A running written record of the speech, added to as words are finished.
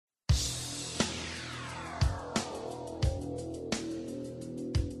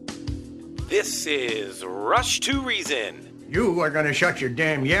This is Rush to Reason. You are going to shut your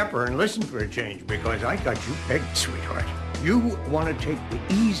damn yapper and listen for a change because I got you pegged, sweetheart. You want to take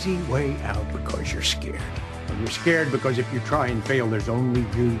the easy way out because you're scared. And you're scared because if you try and fail, there's only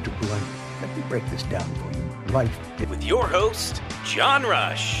you to blame. Let me break this down for you. Life. With your host, John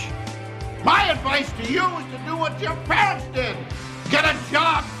Rush. My advice to you is to do what your parents did. Get a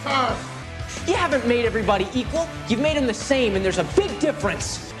job first. You haven't made everybody equal. You've made them the same, and there's a big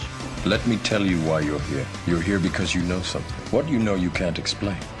difference. Let me tell you why you're here. You're here because you know something. What you know you can't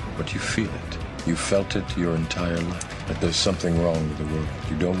explain, but you feel it. You felt it your entire life, that there's something wrong with the world.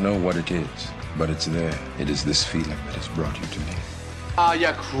 You don't know what it is, but it's there. It is this feeling that has brought you to me. Are you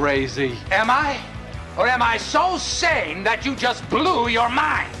crazy? Am I? Or am I so sane that you just blew your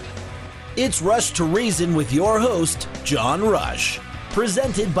mind? It's Rush to Reason with your host, John Rush.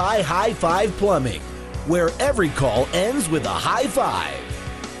 Presented by High Five Plumbing, where every call ends with a high five.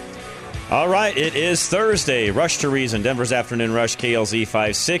 All right, it is Thursday. Rush to Reason, Denver's Afternoon Rush, KLZ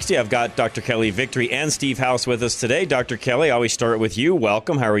 560. I've got Dr. Kelly Victory and Steve House with us today. Dr. Kelly, I always start with you.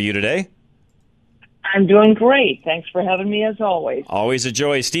 Welcome. How are you today? I'm doing great. Thanks for having me, as always. Always a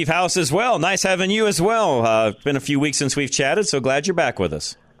joy. Steve House as well. Nice having you as well. It's been a few weeks since we've chatted, so glad you're back with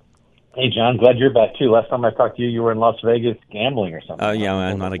us. Hey, John, glad you're back, too. Last time I talked to you, you were in Las Vegas gambling or something. Yeah,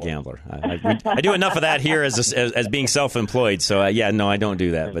 I'm not a gambler. I do enough of that here as being self-employed, so no, I don't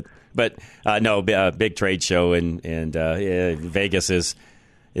do that. But big trade show, and Vegas is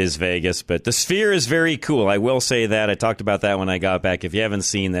Vegas. But the Sphere is very cool. I will say that. I talked about that when I got back. If you haven't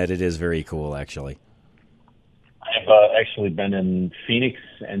seen that, it is very cool, actually. I've actually been in Phoenix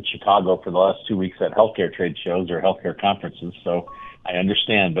and Chicago for the last 2 weeks at healthcare trade shows or healthcare conferences, so I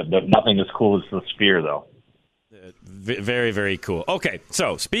understand, but nothing as cool as the Sphere, though. Very, very cool. Okay,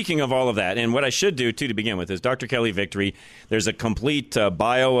 so speaking of all of that, and what I should do, too, to begin with, is Dr. Kelly Victory. There's a complete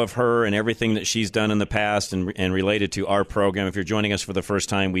bio of her and everything that she's done in the past and related to our program. If you're joining us for the first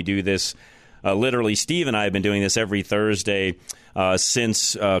time, we do this. Literally, Steve and I have been doing this every Thursday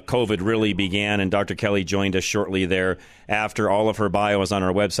since COVID really began, and Dr. Kelly joined us shortly thereafter. All of her bio is on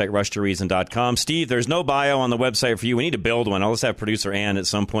our website, rushtoreason.com. Steve, there's no bio on the website for you. We need to build one. I'll just have producer Ann at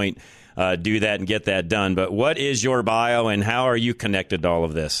some point do that and get that done. But what is your bio, and how are you connected to all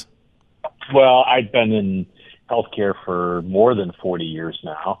of this? Well, I've been in healthcare for more than 40 years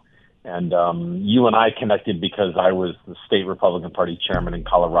now. And you and I connected because I was the state Republican Party chairman in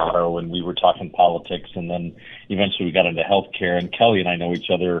Colorado, and we were talking politics, and then eventually we got into healthcare. And Kelly and I know each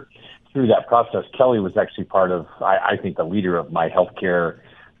other through that process. Kelly was actually part of, I think, the leader of my healthcare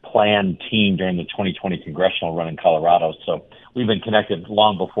plan team during the 2020 congressional run in Colorado. So we've been connected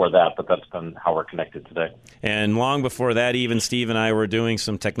long before that, but that's been how we're connected today. And long before that, even Steve and I were doing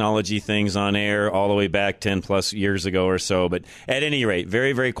some technology things on air all the way back 10 plus years ago or so. But at any rate,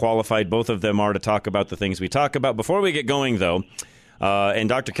 very, very qualified. Both of them are to talk about the things we talk about. Before we get going, though, and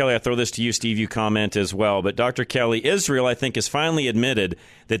Dr. Kelly, I throw this to you, Steve, you comment as well. But Dr. Kelly, Israel, I think, has finally admitted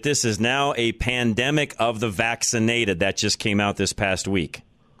that this is now a pandemic of the vaccinated. That just came out this past week.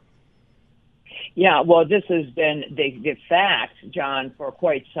 Yeah, well, this has been the fact, John, for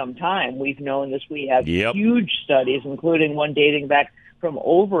quite some time. We've known this. We have huge studies, including one dating back from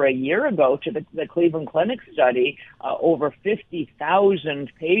over a year ago to the Cleveland Clinic study, over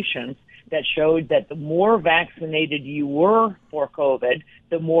 50,000 patients that showed that the more vaccinated you were for COVID,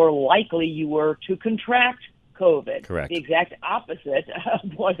 the more likely you were to contract COVID. Correct. The exact opposite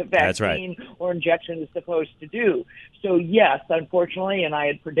of what a vaccine or injection is supposed to do. So yes, unfortunately, and I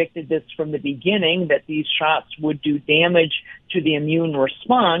had predicted this from the beginning, that these shots would do damage to the immune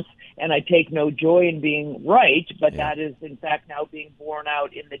response, and I take no joy in being right, but that is in fact now being borne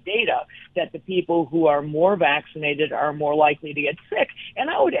out in the data, that the people who are more vaccinated are more likely to get sick. And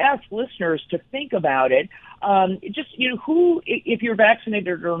I would ask listeners to think about it. Who, if you're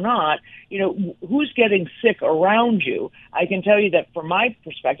vaccinated or not, who's getting sick around you? I can tell you that from my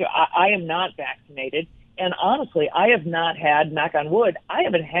perspective, I am not vaccinated. And honestly, I have not had, knock on wood, I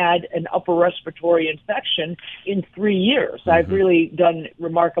haven't had an upper respiratory infection in 3 years. Mm-hmm. I've really done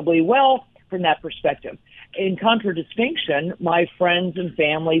remarkably well from that perspective. In contradistinction, my friends and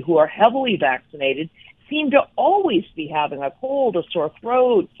family who are heavily vaccinated seem to always be having a cold, a sore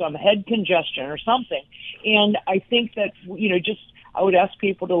throat, some head congestion or something. And I think that, I would ask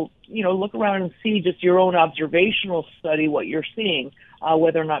people to, look around and see just your own observational study, what you're seeing,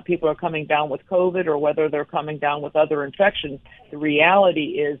 whether or not people are coming down with COVID or whether they're coming down with other infections. The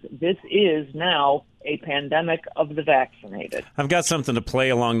reality is this is now a pandemic of the vaccinated. I've got something to play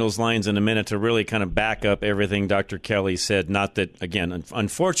along those lines in a minute to really kind of back up everything Dr. Kelly said. Not that, again,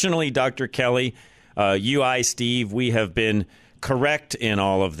 unfortunately, Dr. Kelly, Steve, we have been correct in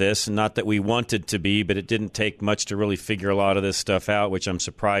all of this. Not that we wanted to be, but it didn't take much to really figure a lot of this stuff out, which I'm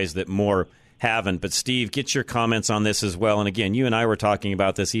surprised that more haven't. But Steve, get your comments on this as well. And again, you and I were talking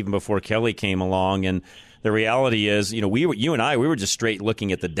about this even before Kelly came along, and the reality is, you and I were just straight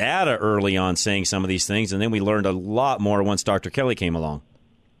looking at the data early on, saying some of these things, and then we learned a lot more once Dr. Kelly came along.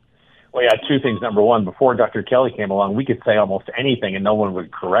 Well, yeah, two things. Number one, before Dr. Kelly came along, we could say almost anything and no one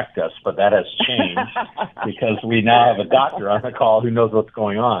would correct us, but that has changed because we now have a doctor on the call who knows what's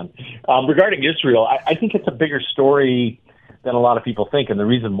going on. Regarding Israel, I think it's a bigger story than a lot of people think, and the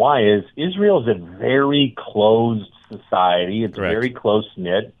reason why is Israel is a very closed society. It's Correct. very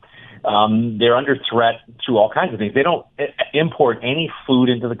close-knit. They're under threat through all kinds of things. They don't import any food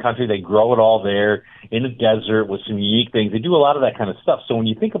into the country. They grow it all there in the desert with some unique things. They do a lot of that kind of stuff. So when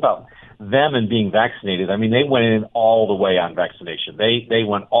you think about them and being vaccinated, I mean, they went in all the way on vaccination. They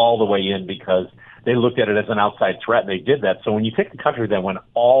went all the way in because they looked at it as an outside threat. They did that. So when you take a country that went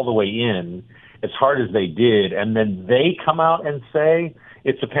all the way in, as hard as they did, and then they come out and say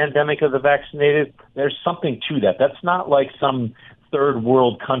it's a pandemic of the vaccinated, there's something to that. That's not like some third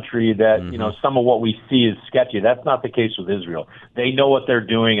world country that, some of what we see is sketchy. That's not the case with Israel. They know what they're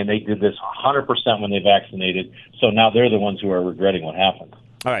doing, and they did this 100% when they vaccinated. So now they're the ones who are regretting what happened.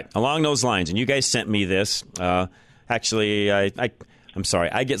 All right, along those lines, and you guys sent me this. Actually, I'm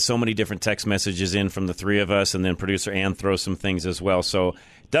sorry. I get so many different text messages in from the three of us, and then producer Ann throws some things as well. So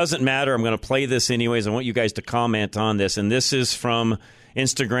it doesn't matter. I'm going to play this anyways. I want you guys to comment on this. And this is from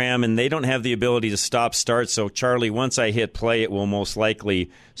Instagram, and they don't have the ability to start. So, Charlie, once I hit play, it will most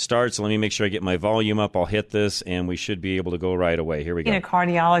likely start. So let me make sure I get my volume up. I'll hit this, and we should be able to go right away. Here we go. Being a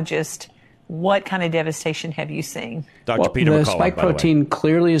cardiologist, what kind of devastation have you seen? Dr. Peter the McCullough, spike protein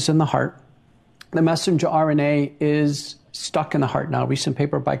clearly is in the heart. The messenger RNA is stuck in the heart now. A recent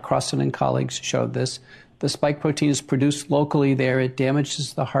paper by Crossan and colleagues showed this. The spike protein is produced locally there. It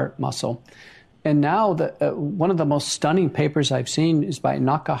damages the heart muscle. And now one of the most stunning papers I've seen is by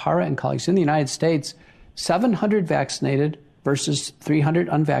Nakahara and colleagues in the United States, 700 vaccinated versus 300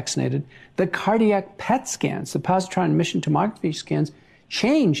 unvaccinated. The cardiac PET scans, the positron emission tomography scans,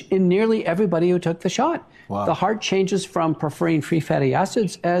 change in nearly everybody who took the shot. Wow. The heart changes from preferring free fatty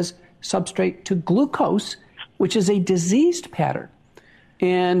acids as substrate to glucose, which is a diseased pattern.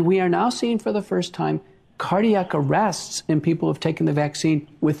 And we are now seeing for the first time cardiac arrests in people who have taken the vaccine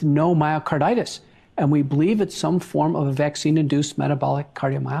with no myocarditis. And we believe it's some form of a vaccine-induced metabolic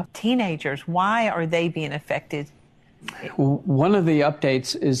cardiomyopathy. Teenagers, why are they being affected? One of the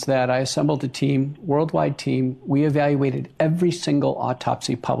updates is that I assembled a team, worldwide team. We evaluated every single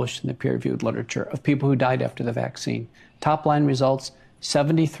autopsy published in the peer-reviewed literature of people who died after the vaccine. Top-line results,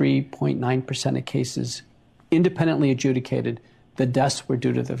 73.9% of cases independently adjudicated the deaths were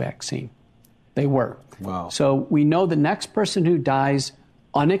due to the vaccine. They were. Wow. So we know the next person who dies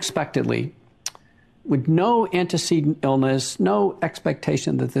unexpectedly with no antecedent illness, no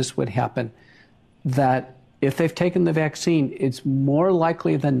expectation that this would happen, that if they've taken the vaccine, it's more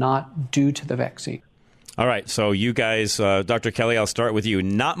likely than not due to the vaccine. All right. So you guys, Dr. Kelly, I'll start with you.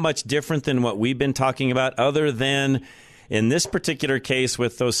 Not much different than what we've been talking about, other than in this particular case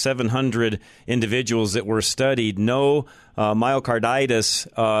with those 700 individuals that were studied, no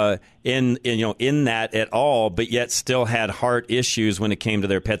myocarditis in that at all, but yet still had heart issues when it came to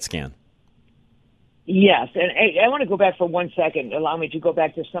their PET scan. Yes, and I want to go back for 1 second. Allow me to go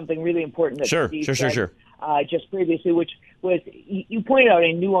back to something really important that Steve said just previously, which was you pointed out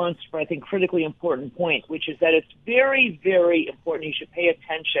a nuanced, but I think critically important point, which is that it's very, very important. You should pay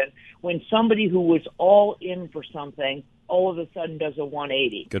attention when somebody who was all in for something all of a sudden does a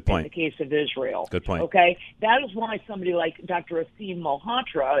 180. Good point. In the case of Israel. Good point. Okay? That is why somebody like Dr. Aseem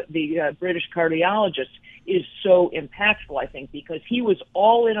Malhotra, the British cardiologist, is so impactful, I think, because he was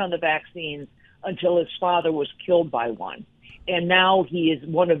all in on the vaccines until his father was killed by one. And now he is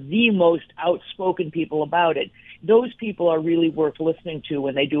one of the most outspoken people about it. Those people are really worth listening to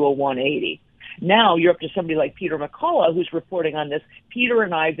when they do a 180. Now you're up to somebody like Peter McCullough, who's reporting on this. Peter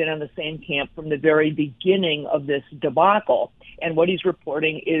and I have been on the same camp from the very beginning of this debacle. And what he's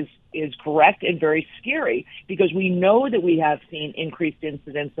reporting is correct and very scary, because we know that we have seen increased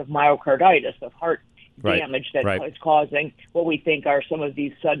incidence of myocarditis, of heart damage that is causing what we think are some of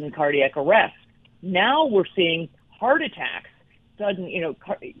these sudden cardiac arrests. Now we're seeing heart attacks,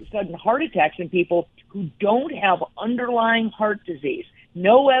 sudden heart attacks in people who don't have underlying heart disease,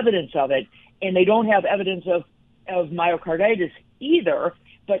 no evidence of it, and they don't have evidence of myocarditis either,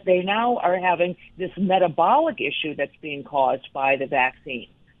 but they now are having this metabolic issue that's being caused by the vaccine.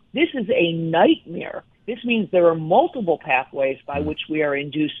 This is a nightmare. This means there are multiple pathways by which we are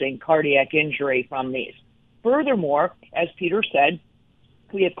inducing cardiac injury from these. Furthermore, as Peter said,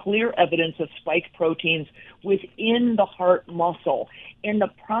 we have clear evidence of spike proteins within the heart muscle. And the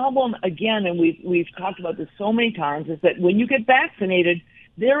problem, again, and we've talked about this so many times, is that when you get vaccinated,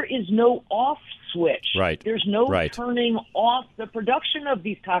 there is no off switch. Right. There's no turning off the production of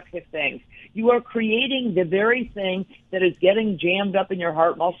these toxic things. You are creating the very thing that is getting jammed up in your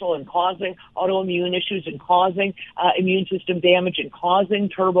heart muscle and causing autoimmune issues and causing immune system damage and causing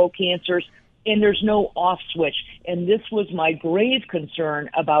turbo cancers. And there's no off switch. And this was my grave concern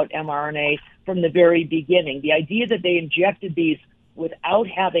about mRNA from the very beginning. The idea that they injected these without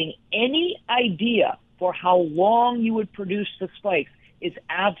having any idea for how long you would produce the spikes is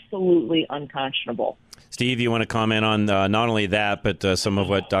absolutely unconscionable. Steve, you want to comment on not only that, but some of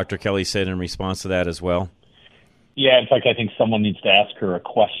what Dr. Kelly said in response to that as well? Yeah, in fact, I think someone needs to ask her a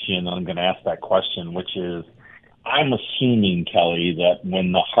question. I'm going to ask that question, which is, I'm assuming, Kelly, that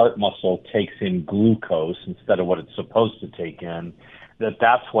when the heart muscle takes in glucose instead of what it's supposed to take in,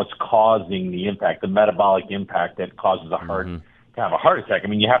 that's what's causing the impact, the metabolic impact that causes a heart to have a heart attack. I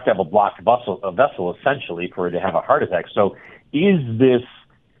mean, you have to have a blocked vessel essentially for it to have a heart attack. So is this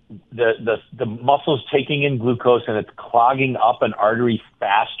the muscles taking in glucose and it's clogging up an artery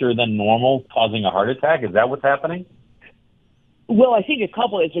faster than normal, causing a heart attack? Is that what's happening? Well, I think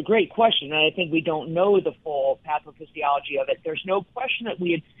it's a great question, and I think we don't know the full pathophysiology of it. There's no question that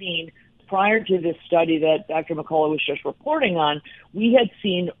we had seen prior to this study that Dr. McCullough was just reporting on, we had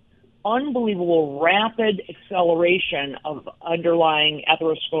seen unbelievable rapid acceleration of underlying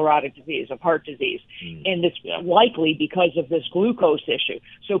atherosclerotic disease, of heart disease. And it's likely because of this glucose issue.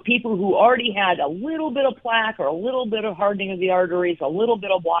 So people who already had a little bit of plaque or a little bit of hardening of the arteries, a little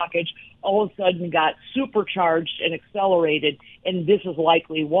bit of blockage, all of a sudden got supercharged and accelerated, and this is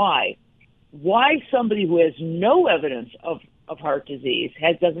likely why. Why somebody who has no evidence of heart disease,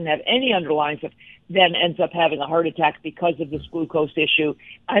 doesn't have any underlying stuff, then ends up having a heart attack because of this glucose issue,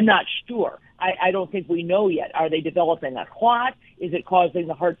 I'm not sure. I don't think we know yet. Are they developing a clot? Is it causing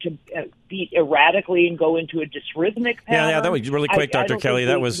the heart to beat erratically and go into a dysrhythmic pattern? Yeah, that was really quick, Dr. Kelly.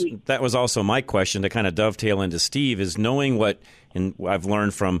 That was also my question to kind of dovetail into Steve, is knowing what, and I've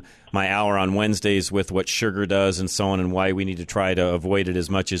learned from my hour on Wednesdays with what sugar does and so on, and why we need to try to avoid it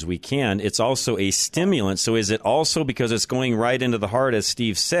as much as we can. It's also a stimulant. So is it also, because it's going right into the heart, as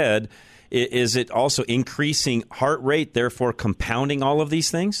Steve said, is it also increasing heart rate, therefore compounding all of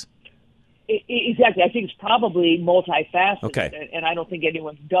these things? Exactly. I think it's probably multifaceted, okay. And I don't think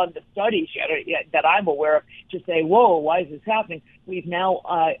anyone's done the studies yet that I'm aware of to say, whoa, why is this happening? We've now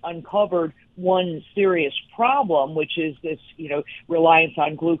uncovered one serious problem, which is this, reliance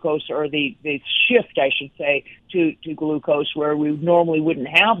on glucose, or the shift, I should say, to glucose, where we normally wouldn't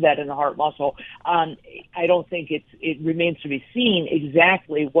have that in the heart muscle. I don't think it remains to be seen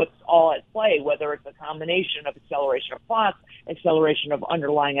exactly what's all at play, whether it's a combination of acceleration of clots, acceleration of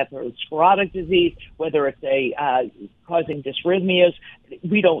underlying atherosclerotic disease, whether it's causing dysrhythmias.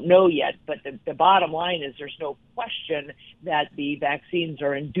 We don't know yet, but the bottom line is there's no question that the vaccines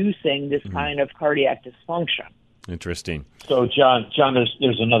are inducing this kind of cardiac dysfunction. Interesting. So, John,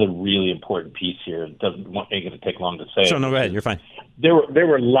 there's another really important piece here. It ain't going to take long to say. So, no, go ahead. You're fine. There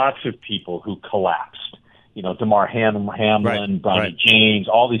were lots of people who collapsed. Damar Hamlin, right. Bronny James,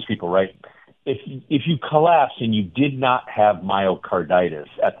 all these people, right? If you collapse and you did not have myocarditis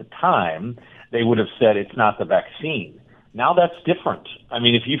at the time, they would have said it's not the vaccine. Now that's different. I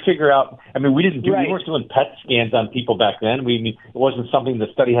mean, if you figure out, we weren't doing PET scans on people back then. It wasn't something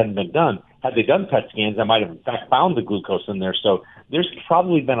the study hadn't been done. Had they done PET scans, I might have in fact found the glucose in there. So there's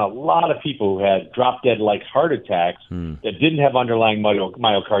probably been a lot of people who had drop-dead-like heart attacks that didn't have underlying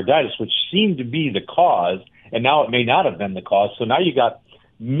myocarditis, which seemed to be the cause, and now it may not have been the cause. So now you got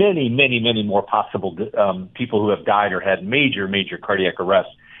many, many, many more possible people who have died or had major, major cardiac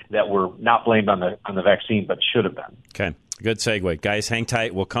arrests that were not blamed on the vaccine, but should have been. Okay, good segue. Guys, hang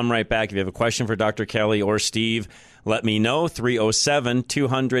tight. We'll come right back. If you have a question for Dr. Kelly or Steve, let me know.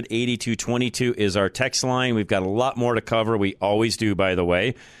 307-200-8222 is our text line. We've got a lot more to cover. We always do, by the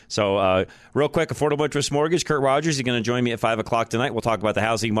way. So real quick, Affordable Interest Mortgage. Kurt Rogers is going to join me at 5 o'clock tonight. We'll talk about the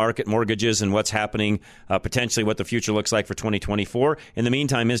housing market, mortgages, and what's happening, potentially what the future looks like for 2024. In the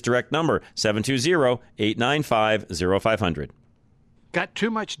meantime, his direct number, 720-895-0500. Got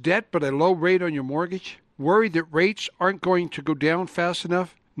too much debt but a low rate on your mortgage? Worried that rates aren't going to go down fast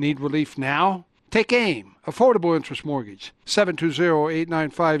enough? Need relief now? Take AIM, Affordable Interest Mortgage,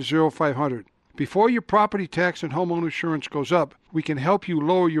 720-895-0500. Before your property tax and homeowner insurance goes up, we can help you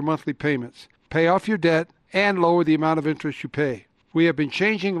lower your monthly payments, pay off your debt, and lower the amount of interest you pay. We have been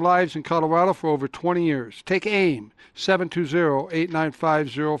changing lives in Colorado for over 20 years. Take AIM,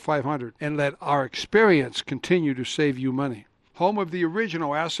 720-895-0500, and let our experience continue to save you money. Home of the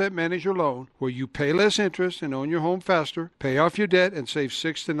original Asset Manager loan, where you pay less interest and own your home faster, pay off your debt and save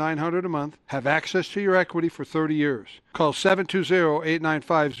 $600 to $900 a month, have access to your equity for 30 years. Call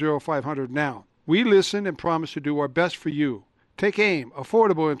 720-895-0500 now. We listen and promise to do our best for you. Take AIM,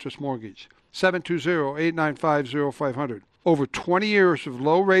 Affordable Interest Mortgage, 720-895-0500. Over 20 years of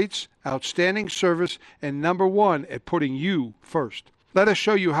low rates, outstanding service, and number one at putting you first. Let us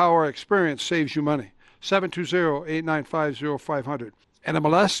show you how our experience saves you money. 720-895-0500.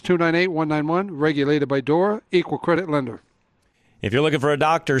 NMLS 298191, regulated by DORA, equal credit lender. If you're looking for a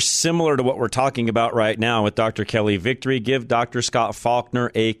doctor similar to what we're talking about right now with Dr. Kelly Victory, give Dr. Scott Faulkner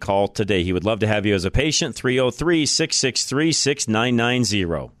a call today. He would love to have you as a patient,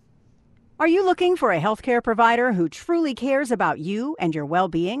 303-663-6990. Are you looking for a healthcare provider who truly cares about you and your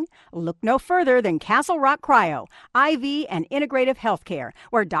well-being? Look no further than Castle Rock Cryo, IV and integrative healthcare,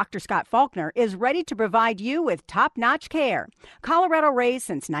 where Dr. Scott Faulkner is ready to provide you with top-notch care. Colorado raised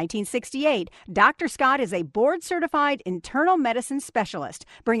since 1968, Dr. Scott is a board-certified internal medicine specialist,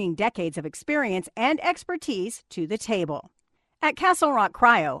 bringing decades of experience and expertise to the table. At Castle Rock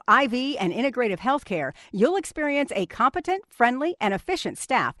Cryo, IV, and Integrative Healthcare, you'll experience a competent, friendly, and efficient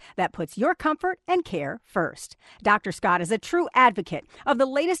staff that puts your comfort and care first. Dr. Scott is a true advocate of the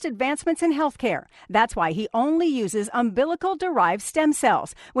latest advancements in healthcare. That's why he only uses umbilical-derived stem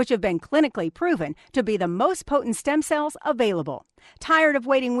cells, which have been clinically proven to be the most potent stem cells available. Tired of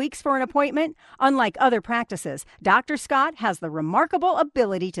waiting weeks for an appointment? Unlike other practices, Dr. Scott has the remarkable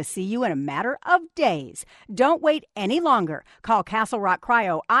ability to see you in a matter of days. Don't wait any longer. Call Castle Rock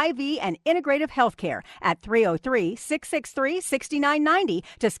Cryo IV and Integrative Healthcare at 303-663-6990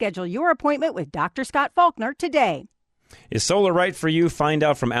 to schedule your appointment with Dr. Scott Faulkner today. Is solar right for you? Find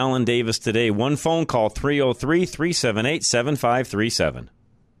out from Alan Davis today. One phone call, 303-378-7537.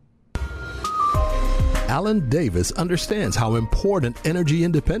 Alan Davis understands how important energy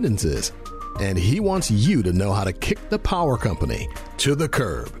independence is, and he wants you to know how to kick the power company to the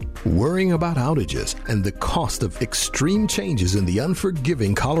curb. Worrying about outages and the cost of extreme changes in the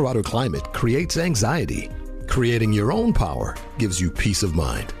unforgiving Colorado climate creates anxiety. Creating your own power gives you peace of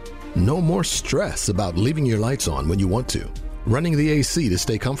mind. No more stress about leaving your lights on when you want to, running the AC to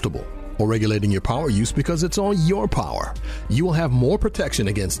stay comfortable, or regulating your power use because it's all your power. You will have more protection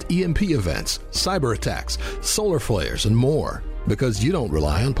against EMP events, cyber attacks, solar flares, and more because you don't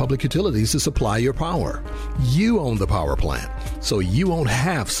rely on public utilities to supply your power. You own the power plant, so you won't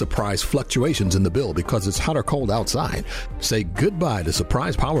have surprise fluctuations in the bill because it's hot or cold outside. Say goodbye to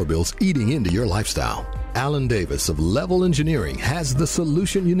surprise power bills eating into your lifestyle. Alan Davis of Level Engineering has the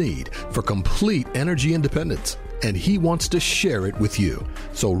solution you need for complete energy independence, and he wants to share it with you.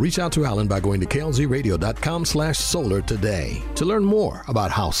 So reach out to Alan by going to klzradio.com/solar today to learn more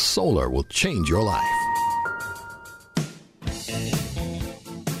about how solar will change your life.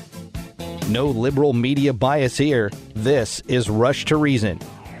 No liberal media bias here. This is Rush to Reason.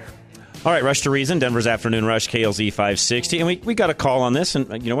 All right, Rush to Reason, Denver's Afternoon Rush, KLZ 560. And we got a call on this,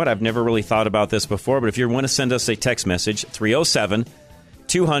 and you know what? I've never really thought about this before, but if you want to send us a text message,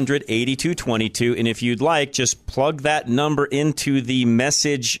 307-200-8222, and if you'd like, just plug that number into the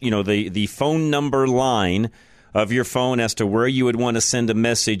message, the phone number line of your phone as to where you would want to send a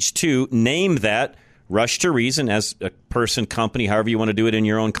message to. Name that Rush to Reason as a person, company, however you want to do it in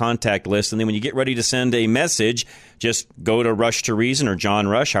your own contact list. And then when you get ready to send a message, just go to Rush to Reason or John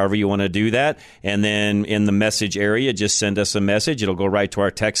Rush, however you want to do that. And then in the message area, just send us a message. It'll go right to our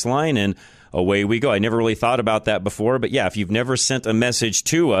text line, and away we go. I never really thought about that before, but yeah, if you've never sent a message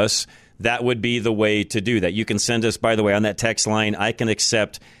to us, that would be the way to do that. You can send us, by the way, on that text line. I can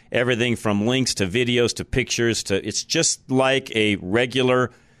accept everything from links to videos to pictures to, it's just like a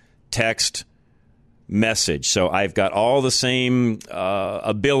regular text message. So I've got all the same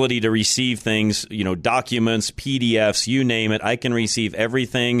ability to receive things, documents, PDFs, you name it. I can receive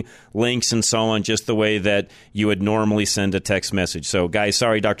everything, links and so on, just the way that you would normally send a text message. So guys,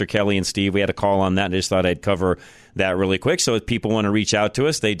 sorry, Dr. Kelly and Steve, we had a call on that. I just thought I'd cover that really quick. So if people want to reach out to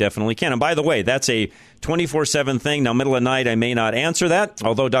us, they definitely can. And by the way, that's a 24/7 thing. Now, middle of the night, I may not answer that.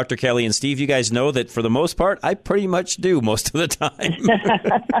 Although, Dr. Kelly and Steve, you guys know that for the most part, I pretty much do most of the time.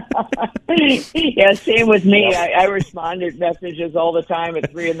 Yeah, same with me. I respond to messages all the time at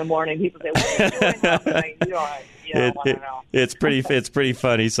 3 a.m. People say, "What are you doing?" It's pretty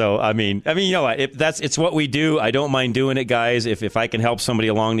funny. So I mean, you know what? It's what we do. I don't mind doing it, guys. If I can help somebody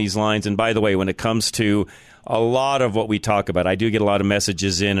along these lines. And by the way, when it comes to a lot of what we talk about, I do get a lot of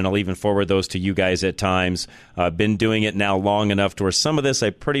messages in, and I'll even forward those to you guys at times. I've been doing it now long enough to where some of this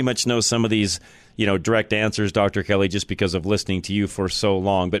I pretty much know some of these, direct answers, Dr. Kelly, just because of listening to you for so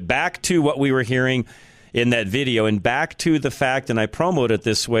long. But back to what we were hearing in that video, and back to the fact, and I promote it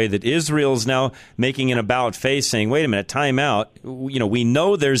this way, that Israel's now making an about face saying, wait a minute, time out. We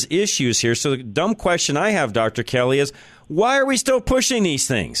know there's issues here. So the dumb question I have, Dr. Kelly, is why are we still pushing these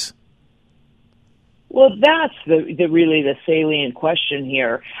things? Well, that's really the salient question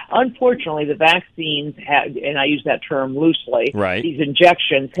here. Unfortunately, the vaccines have, and I use that term loosely, right, these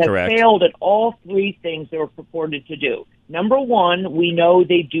injections have Correct. failed at all three things they were purported to do. Number one, we know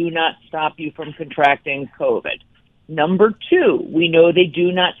they do not stop you from contracting COVID. Number two, we know they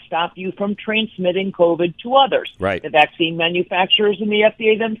do not stop you from transmitting COVID to others. Right. The vaccine manufacturers and the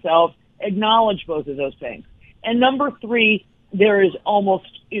FDA themselves acknowledge both of those things. And number three, there is almost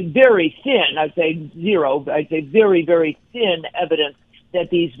very thin, I'd say zero, I'd say very, very thin evidence that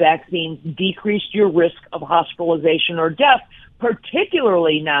these vaccines decreased your risk of hospitalization or death,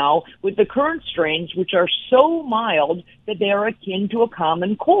 particularly now with the current strains, which are so mild that they are akin to a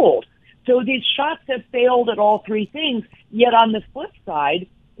common cold. So these shots have failed at all three things, yet on the flip side,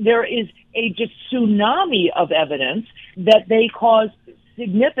 there is a just tsunami of evidence that they cause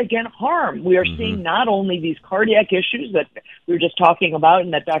significant harm. We are seeing not only these cardiac issues that we were just talking about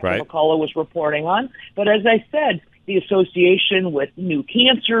and that Dr. McCullough was reporting on, but as I said, the association with new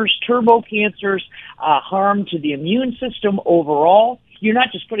cancers, turbo cancers, harm to the immune system overall. You're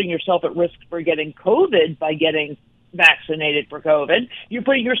not just putting yourself at risk for getting COVID by getting vaccinated for COVID. You're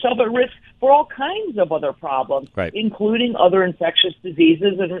putting yourself at risk for all kinds of other problems, including other infectious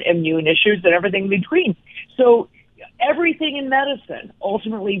diseases and immune issues and everything in between. So everything in medicine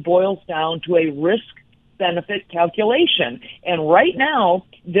ultimately boils down to a risk-benefit calculation. And right now,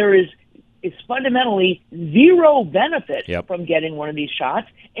 there is fundamentally zero benefit from getting one of these shots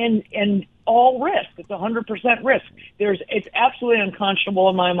and all risk. It's 100% risk. It's absolutely unconscionable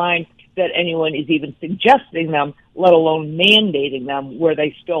in my mind that anyone is even suggesting them, let alone mandating them, where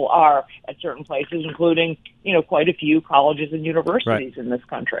they still are at certain places, including, quite a few colleges and universities in this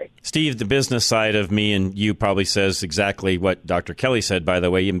country. Steve, the business side of me and you probably says exactly what Dr. Kelly said, by the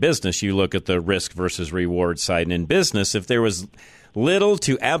way. In business, you look at the risk versus reward side. And in business, if there was little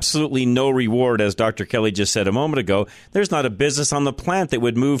to absolutely no reward, as Dr. Kelly just said a moment ago, there's not a business on the planet that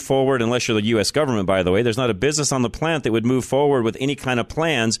would move forward, unless you're the U.S. government, by the way. There's not a business on the planet that would move forward with any kind of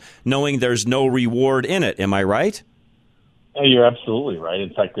plans knowing there's no reward in it. Am I right? Oh, you're absolutely right.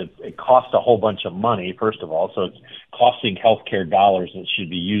 In fact, it costs a whole bunch of money, first of all, so it's costing healthcare dollars that should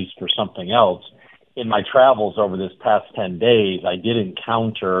be used for something else. In my travels over this past 10 days, I did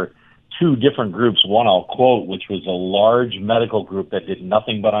encounter two different groups. One I'll quote, which was a large medical group that did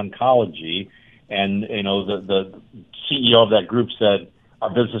nothing but oncology. And, the CEO of that group said, our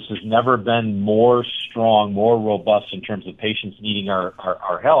business has never been more strong, more robust in terms of patients needing our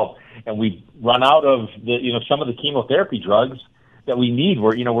help. And we run out of some of the chemotherapy drugs that we need.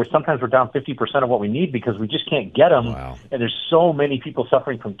 We're sometimes we're down 50% of what we need because we just can't get them. Wow. And there's so many people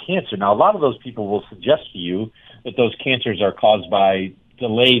suffering from cancer. Now, a lot of those people will suggest to you that those cancers are caused by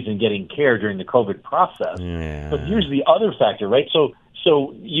delays in getting care during the COVID process. Yeah. But here's the other factor, right?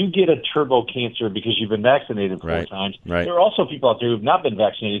 So you get a turbo cancer because you've been vaccinated 4 times. Right. There are also people out there who have not been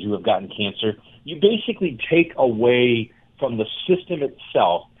vaccinated who have gotten cancer. You basically take away from the system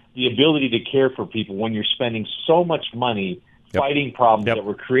itself the ability to care for people when you're spending so much money fighting problems that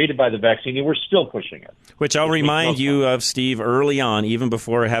were created by the vaccine, and we're still pushing it. Which I'll remind you of, Steve, early on, even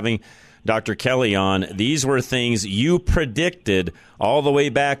before having Dr. Kelly on, these were things you predicted all the way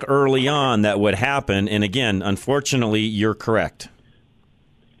back early on that would happen. And again, unfortunately, you're correct.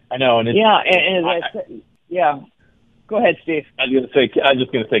 I know. And Go ahead, Steve. I was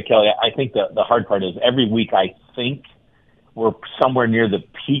just going to say, Kelly, I think the hard part is every week I think we're somewhere near the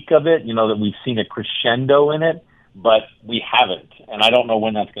peak of it, that we've seen a crescendo in it, but we haven't. And I don't know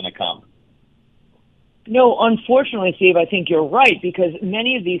when that's going to come. No, unfortunately, Steve, I think you're right, because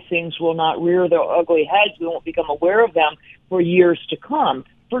many of these things will not rear their ugly heads. We won't become aware of them for years to come.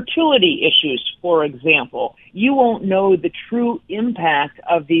 Fertility issues, for example. You won't know the true impact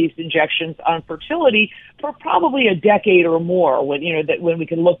of these injections on fertility for probably a decade or more, when we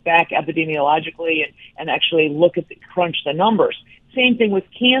can look back epidemiologically and actually crunch the numbers. Same thing with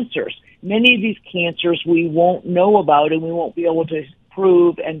cancers. Many of these cancers we won't know about, and we won't be able to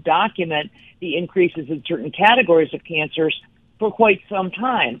prove and document the increases in certain categories of cancers for quite some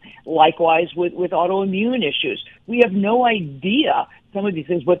time. Likewise with autoimmune issues. We have no idea, some of these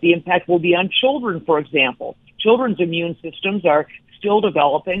things, what the impact will be on children, for example. Children's immune systems are still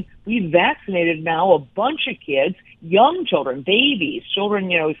developing. We've vaccinated now a bunch of kids, young children, babies, children,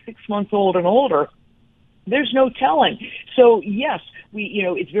 6 months old and older. There's no telling. So yes,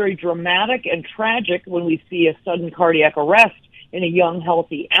 it's very dramatic and tragic when we see a sudden cardiac arrest in a young,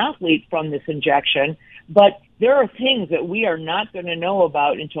 healthy athlete from this injection. But there are things that we are not going to know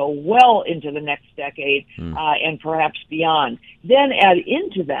about until well into the next decade and perhaps beyond. Then add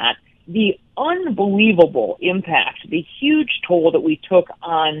into that the unbelievable impact, the huge toll that we took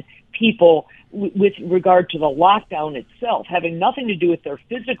on people with regard to the lockdown itself, having nothing to do with their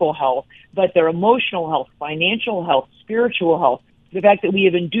physical health, but their emotional health, financial health, spiritual health. The fact that we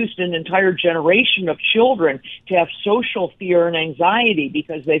have induced an entire generation of children to have social fear and anxiety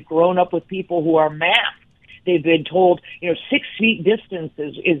because they've grown up with people who are masked. They've been told, 6 feet distance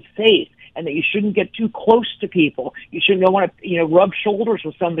is safe and that you shouldn't get too close to people. You shouldn't want to, rub shoulders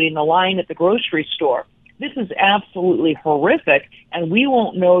with somebody in the line at the grocery store. This is absolutely horrific, and we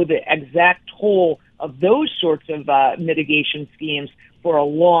won't know the exact toll of those sorts of mitigation schemes for a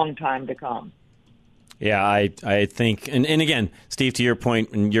long time to come. Yeah, I think, and again, Steve, to your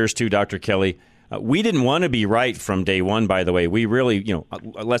point, and yours too, Dr. Kelly, we didn't want to be right from day one, by the way. We really,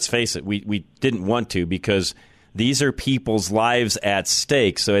 let's face it, we didn't want to, because these are people's lives at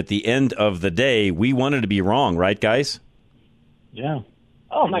stake. So at the end of the day, we wanted to be wrong, right, guys? Yeah.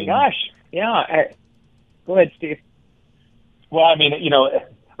 Oh, my gosh. Yeah. Go ahead, Steve. Well,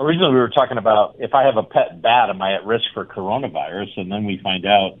 originally we were talking about if I have a pet bat, am I at risk for coronavirus? And then we find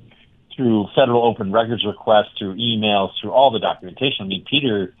out through federal open records requests, through emails, through all the documentation.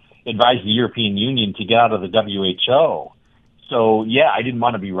 Peter advised the European Union to get out of the WHO. So, yeah, I didn't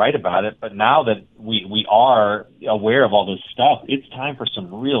want to be right about it, but now that we are aware of all this stuff, it's time for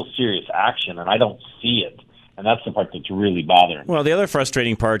some real serious action, and I don't see it. And that's the part that's really bothering me. Well, the other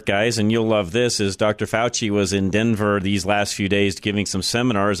frustrating part, guys, and you'll love this, is Dr. Fauci was in Denver these last few days giving some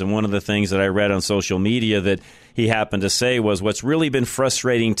seminars, and one of the things that I read on social media that he happened to say was what's really been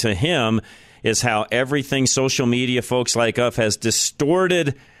frustrating to him is how everything social media folks like us has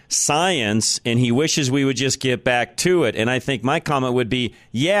distorted science, and he wishes we would just get back to it. And I think my comment would be,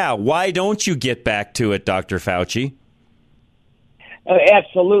 yeah, why don't you get back to it, Dr. Fauci?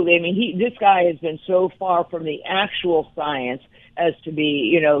 Absolutely. This guy has been so far from the actual science as to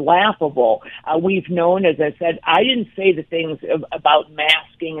be, laughable. We've known, as I said, I didn't say the things about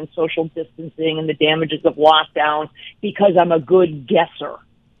masking and social distancing and the damages of lockdown because I'm a good guesser.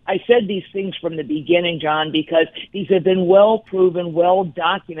 I said these things from the beginning, John, because these have been well proven, well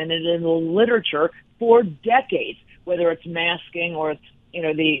documented in the literature for decades, whether it's masking or it's,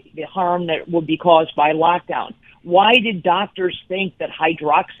 the harm that will be caused by lockdown. Why did doctors think that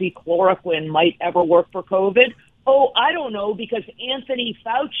hydroxychloroquine might ever work for COVID? Oh, I don't know, because Anthony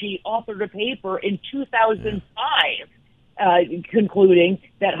Fauci authored a paper in 2005 concluding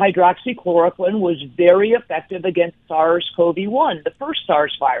that hydroxychloroquine was very effective against SARS-CoV-1, the first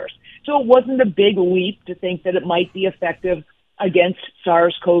SARS virus. So it wasn't a big leap to think that it might be effective against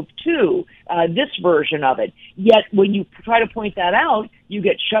SARS-CoV-2, this version of it. Yet when you try to point that out, you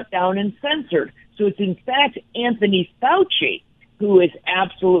get shut down and censored. So it's in fact Anthony Fauci who has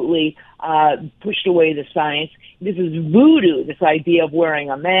absolutely pushed away the science. This is voodoo, this idea of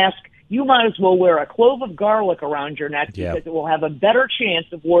wearing a mask. You might as well wear a clove of garlic around your neck because it will have a better chance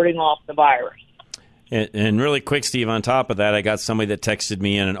of warding off the virus. And really quick, Steve, on top of that, I got somebody that texted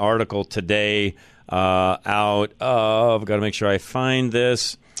me in an article today out of, got to make sure I find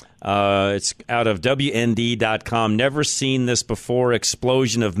this. It's out of WND.com. Never seen this before.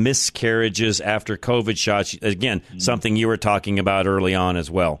 Explosion of miscarriages after COVID shots. Again, something you were talking about early on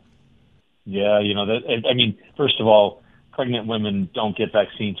as well. Yeah, first of all, pregnant women don't get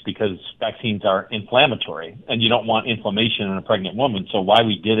vaccines because vaccines are inflammatory, and you don't want inflammation in a pregnant woman. So why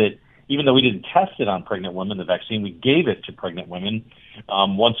we did it, even though we didn't test it on pregnant women, the vaccine, we gave it to pregnant women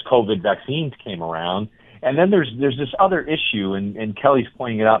once COVID vaccines came around. And then there's this other issue, and Kelly's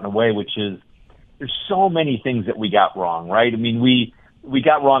pointing it out in a way, which is there's so many things that we got wrong, right? We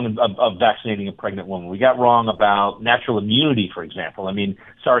got wrong of vaccinating a pregnant woman. We got wrong about natural immunity, for example.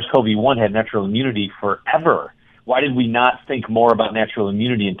 SARS-CoV-1 had natural immunity forever. Why did we not think more about natural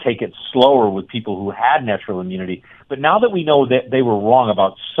immunity and take it slower with people who had natural immunity? But now that we know that they were wrong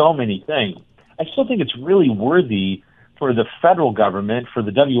about so many things, I still think it's really worthy for the federal government, for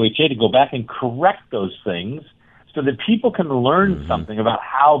the WHO to go back and correct those things so that people can learn something about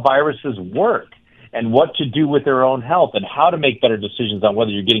how viruses work and what to do with their own health and how to make better decisions on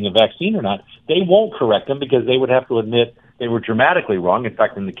whether you're getting a vaccine or not. They won't correct them because they would have to admit They were dramatically wrong. In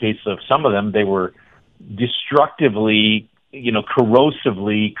fact, in the case of some of them, they were destructively,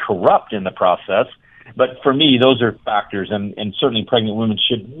 corrosively corrupt in the process. But for me, those are factors, and certainly pregnant women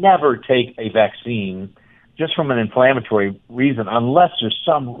should never take a vaccine just from an inflammatory reason, unless there's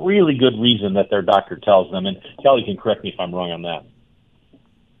some really good reason that their doctor tells them. And Kelly can correct me if I'm wrong on that.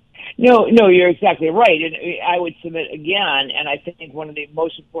 No, you're exactly right. And I would submit again, and I think one of the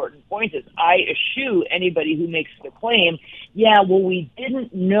most important points is I eschew anybody who makes the claim, we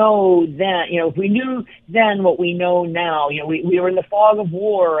didn't know then, if we knew then what we know now, we were in the fog of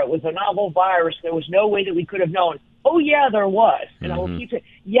war, it was a novel virus, there was no way that we could have known. Oh, yeah, there was. And I will keep saying,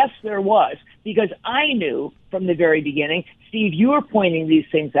 yes, there was, because I knew from the very beginning, Steve, you were pointing these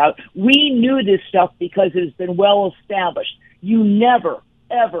things out. We knew this stuff because it has been well established. You never,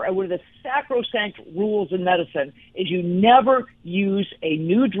 ever, and one of the sacrosanct rules in medicine is you never use a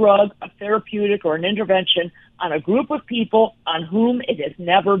new drug, a therapeutic, or an intervention on a group of people on whom it has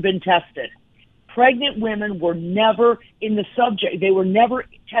never been tested. Pregnant women were never in the subject. They were never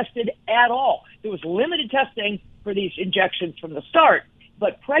tested at all. There was limited testing for these injections from the start,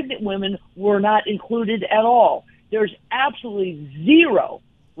 but pregnant women were not included at all. There's absolutely zero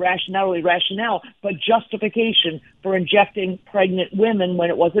not only rationale, but justification for injecting pregnant women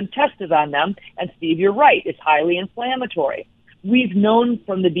when it wasn't tested on them. And Steve, you're right, it's highly inflammatory. We've known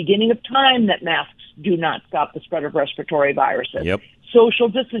from the beginning of time that masks do not stop the spread of respiratory viruses. Yep. Social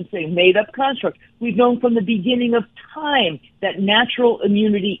distancing, made-up construct. We've known from the beginning of time that natural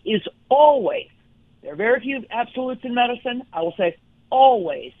immunity is always, there are very few absolutes in medicine, I will say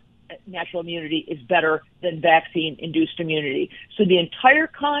always, natural immunity is better than vaccine-induced immunity. So the entire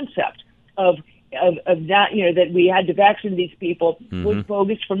concept of that, that we had to vaccinate these people was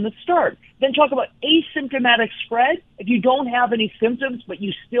bogus from the start. Then talk about asymptomatic spread. If you don't have any symptoms, but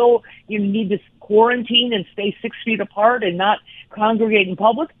you still need to quarantine and stay 6 feet apart and not congregate in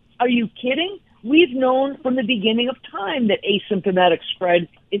public, are you kidding? We've known from the beginning of time that asymptomatic spread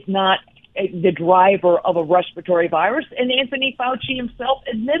is not the driver of a respiratory virus, and Anthony Fauci himself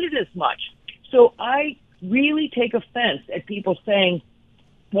admitted as much. So I really take offense at people saying,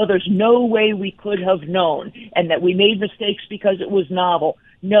 well, there's no way we could have known, and that we made mistakes because it was novel.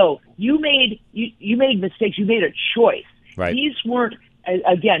 No, you made mistakes. You made a choice. Right. These weren't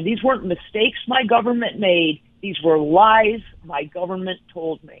mistakes my government made. These were lies my government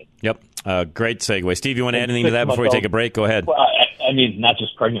told me. Yep. Great segue. Steve, you want to add anything to that before we take a break? Go ahead. Well, I mean, not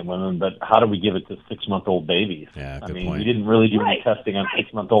just pregnant women, but how do we give it to 6-month-old babies? Yeah, good point. We didn't really do any testing on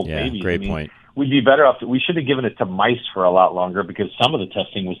 6-month-old babies. Great point. We'd be better off. We should have given it to mice for a lot longer, because some of the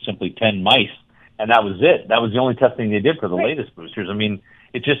testing was simply 10 mice, and that was it. That was the only testing they did for the latest boosters. I mean,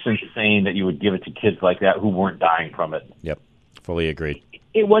 it's just insane that you would give it to kids like that who weren't dying from it. Yep, fully agreed.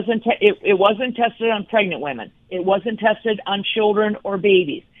 It wasn't tested on pregnant women. It wasn't tested on children or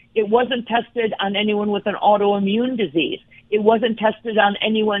babies. It wasn't tested on anyone with an autoimmune disease. It wasn't tested on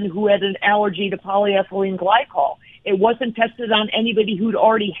anyone who had an allergy to polyethylene glycol. It wasn't tested on anybody who'd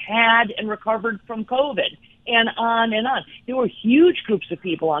already had and recovered from COVID, and on and on. There were huge groups of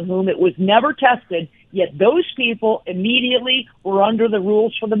people on whom it was never tested, yet those people immediately were under the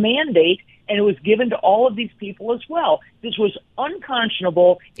rules for the mandate, and it was given to all of these people as well. This was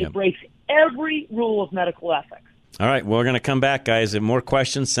unconscionable. It breaks every rule of medical ethics. All right, we're going to come back, guys. If more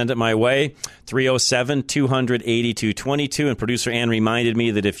questions, send it my way, 307-200-8222. And producer Ann reminded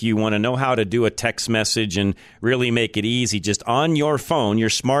me that if you want to know how to do a text message and really make it easy, just on your phone, your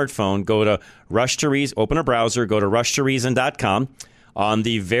smartphone, go to Rush to Reason, open a browser, go to rushtoreason.com. On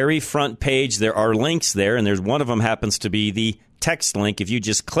the very front page, there are links there, and there's one of them happens to be the text link. If you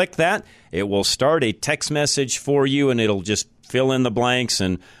just click that, it will start a text message for you, and it'll just fill in the blanks,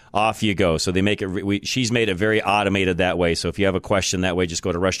 and off you go. So they make it. She's made it very automated that way. So if you have a question that way, just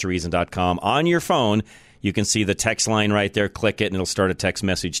go to rushtoreason.com. On your phone, you can see the text line right there. Click it, and it'll start a text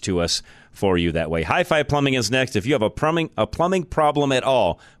message to us for you that way. High Five Plumbing is next. If you have a plumbing problem at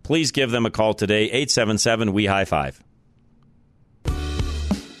all, please give them a call today, 877-WE-HIGH-FIVE.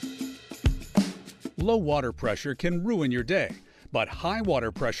 Low water pressure can ruin your day, but high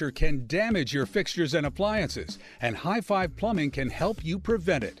water pressure can damage your fixtures and appliances, and High Five Plumbing can help you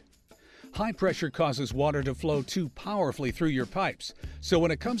prevent it. High pressure causes water to flow too powerfully through your pipes, so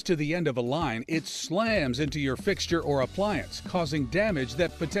when it comes to the end of a line, it slams into your fixture or appliance, causing damage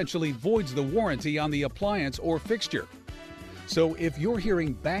that potentially voids the warranty on the appliance or fixture. So if you're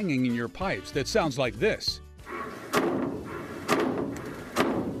hearing banging in your pipes that sounds like this,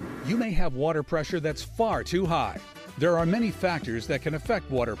 you may have water pressure that's far too high. There are many factors that can affect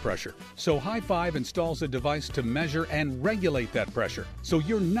water pressure, so High Five installs a device to measure and regulate that pressure, so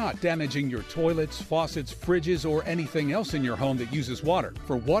you're not damaging your toilets, faucets, fridges, or anything else in your home that uses water.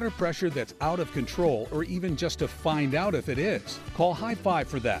 For water pressure that's out of control, or even just to find out if it is, call High Five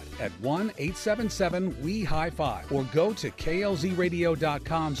for that at 1-877-WE-HIGH-FIVE or go to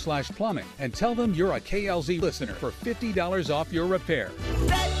klzradio.com/plumbing and tell them you're a KLZ listener for $50 off your repair.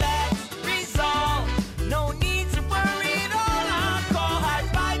 No need to worry at all. I'll call High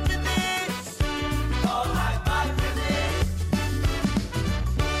Five to this. Call High Five to this.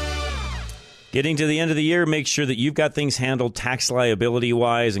 Getting to the end of the year, make sure that you've got things handled tax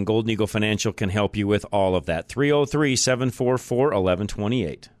liability-wise, and Golden Eagle Financial can help you with all of that.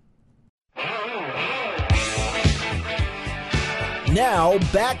 303-744-1128. Now,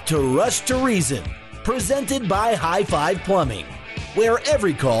 back to Rush to Reason, presented by High Five Plumbing, where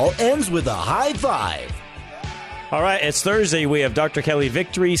every call ends with a high five. All right, it's Thursday. We have Dr. Kelly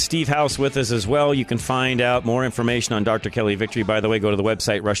Victory, Steve House with us as well. You can find out more information on Dr. Kelly Victory. By the way, go to the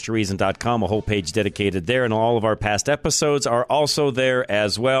website, rushtoreason.com, a whole page dedicated there, and all of our past episodes are also there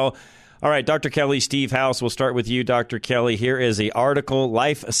as well. All right, Dr. Kelly, Steve House, we'll start with you, Dr. Kelly. Here is an article,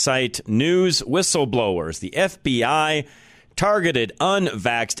 LifeSite News, Whistleblowers. The FBI targeted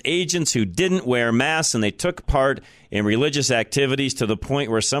unvaxxed agents who didn't wear masks, and they took part in religious activities to the point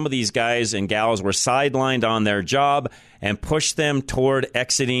where some of these guys and gals were sidelined on their job and pushed them toward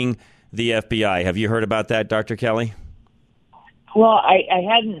exiting the FBI. Have you heard about that, Dr. Kelly? Well, I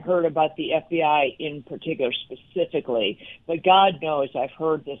hadn't heard about the FBI in particular specifically, but God knows I've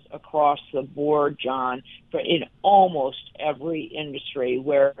heard this across the board, John, in almost every industry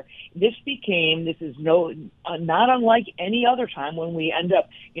where this is not unlike any other time when we end up,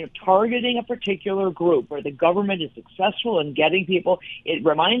 targeting a particular group where the government is successful in getting people. It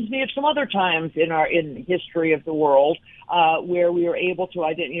reminds me of some other times in history of the world where we were able to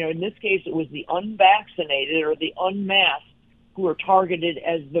identify. In this case, it was the unvaccinated or the unmasked who are targeted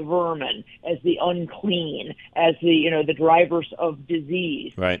as the vermin, as the unclean, as the drivers of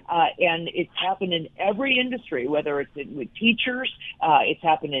disease. Right. And it's happened in every industry, whether it's with teachers, it's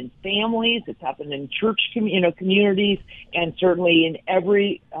happened in families, it's happened in church communities, and certainly in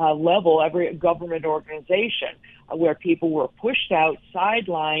every level, every government organization where people were pushed out,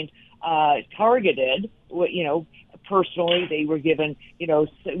 sidelined, targeted, personally, they were given,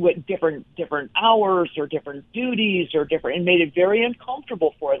 different hours or different duties or and made it very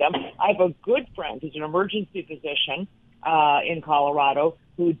uncomfortable for them. I have a good friend who's an emergency physician in Colorado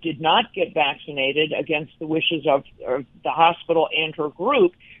who did not get vaccinated against the wishes of the hospital and her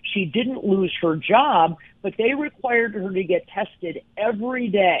group. She didn't lose her job, but they required her to get tested every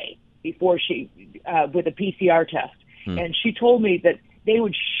day before with a PCR test. And she told me that they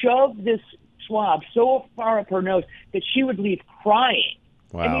would shove this swab so far up her nose that she would leave crying.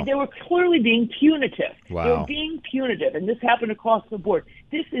 Wow. I mean, they were clearly being punitive. Wow. They were being punitive, and this happened across the board.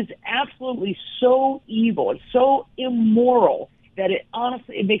 This is absolutely so evil. It's so immoral that it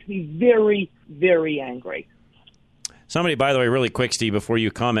makes me very, very angry. Somebody, by the way, really quick, Steve, before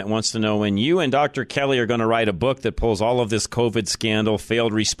you comment, wants to know when you and Dr. Kelly are going to write a book that pulls all of this COVID scandal,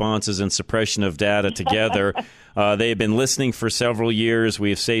 failed responses, and suppression of data together. They have been listening for several years. We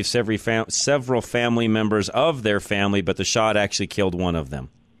have saved several family members of their family, but the shot actually killed one of them.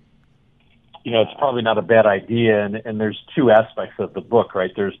 It's probably not a bad idea, and there's two aspects of the book,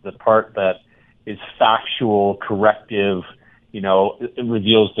 right? There's the part that is factual, corrective, it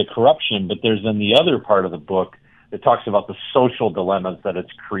reveals the corruption, but there's then the other part of the book that talks about the social dilemmas that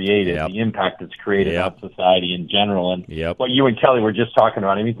it's created, the impact it's created on society in general. And what you and Kelly were just talking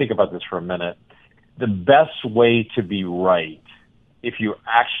about, think about this for a minute. The best way to be right, if you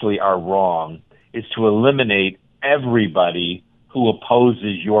actually are wrong, is to eliminate everybody who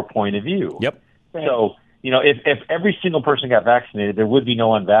opposes your point of view. Yep. Right. So, if every single person got vaccinated, there would be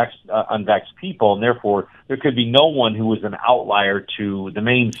no unvaxxed people, and therefore there could be no one who was an outlier to the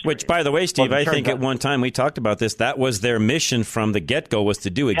mainstream. Which, by the way, Steve, I think at one time we talked about this. That was their mission from the get-go, was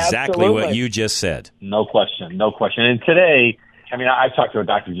to do exactly what you just said. No question, no question. And today, I talked to a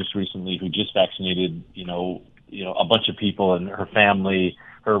doctor just recently who just vaccinated, a bunch of people and her family,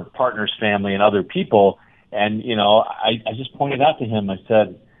 her partner's family, and other people. And I just pointed out to him. I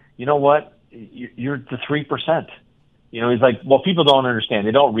said, you know what? You're the 3%. He's like, well, people don't understand.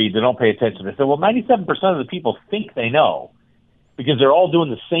 They don't read. They don't pay attention. I said, well, 97% of the people think they know because they're all doing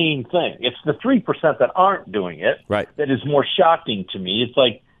the same thing. It's the 3% that aren't doing it that is more shocking to me. It's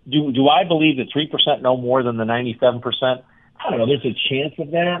like, do I believe that 3% know more than the 97%? I don't know. There's a chance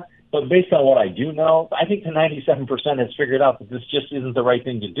of that. But based on what I do know, I think the 97% has figured out that this just isn't the right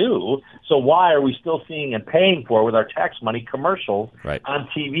thing to do. So why are we still seeing and paying for, with our tax money, commercials on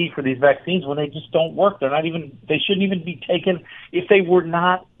TV for these vaccines when they just don't work? They shouldn't even be taken if they were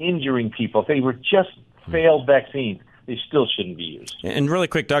not injuring people. If they were just failed vaccines, they still shouldn't be used. And really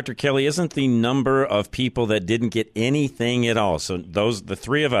quick, Dr. Kelly, isn't the number of people that didn't get anything at all, so the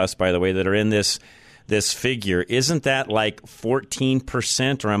three of us, by the way, that are in this figure, isn't that like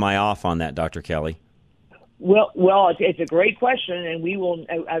 14%, or am I off on that, Dr. Kelly? Well, it's a great question,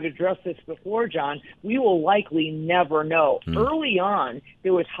 and I've addressed this before, John. We will likely never know. Early on,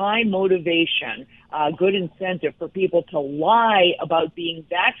 there was high motivation, good incentive for people to lie about being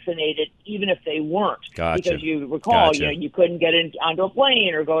vaccinated, even if they weren't. Gotcha. Because you recall, you couldn't get onto a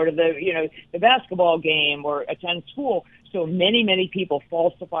plane or go to the basketball game or attend school. So many people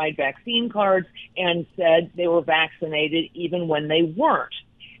falsified vaccine cards and said they were vaccinated even when they weren't.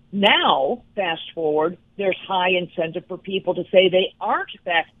 Now, fast forward, there's high incentive for people to say they aren't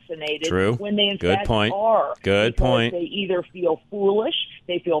vaccinated when they in fact are. Good point. They either feel foolish,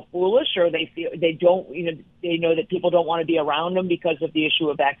 or they don't. They know that people don't want to be around them because of the issue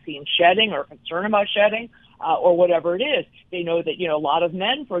of vaccine shedding or concern about shedding, or whatever it is. They know that a lot of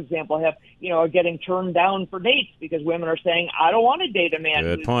men, for example, are getting turned down for dates because women are saying, "I don't want to date a man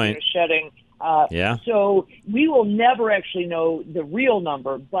who's shedding." So we will never actually know the real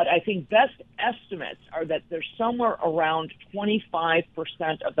number, but I think best estimates are that there's somewhere around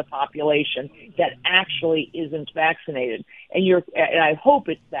 25% of the population that actually isn't vaccinated. And I hope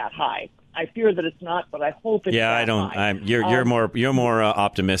it's that high. I fear that it's not, but I hope it's that high. You're more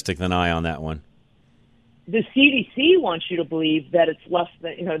optimistic than I on that one. The CDC wants you to believe that it's less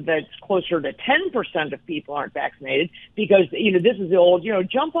than, that it's closer to 10% of people aren't vaccinated because, this is the old,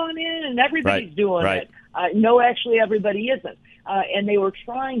 jump on in and everybody's doing it. No, actually, everybody isn't. And they were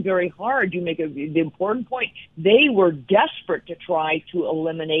trying very hard. You make the important point. They were desperate to try to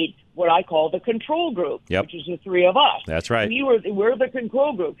eliminate what I call the control group, which is the three of us. That's right. We're the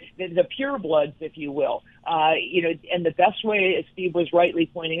control group, the purebloods, if you will. And the best way, as Steve was rightly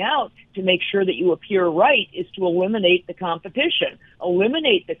pointing out, to make sure that you appear right is to eliminate the competition,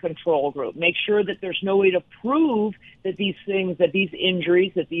 eliminate the control group, make sure that there's no way to prove that these things, that these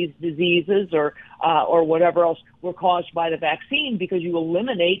injuries, that these diseases or whatever else were caused by the vaccine, because you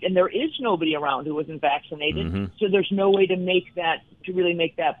eliminate, and there is nobody around who isn't vaccinated, so there's no way to really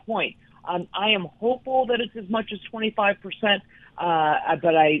make that point. I am hopeful that it's as much as 25%,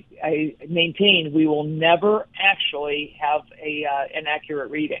 but I maintain we will never actually have an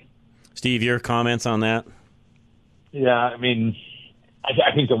accurate reading. Steve, your comments on that? Yeah, I mean,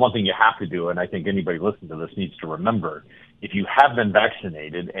 I think the one thing you have to do, and I think anybody listening to this needs to remember, if you have been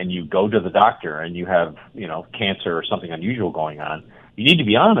vaccinated and you go to the doctor and you have, cancer or something unusual going on, you need to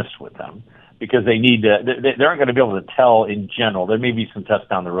be honest with them. Because they aren't going to be able to tell in general. There may be some tests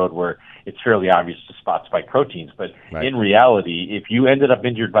down the road where it's fairly obvious to spot spike proteins, but in reality, if you ended up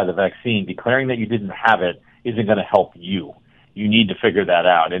injured by the vaccine, declaring that you didn't have it isn't going to help you. You need to figure that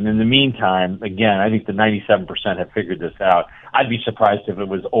out. And in the meantime, again, I think the 97% have figured this out. I'd be surprised if it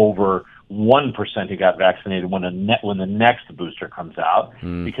was over 1% who got vaccinated when the next booster comes out,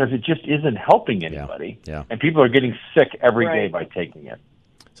 because it just isn't helping anybody. And people are getting sick every day by taking it.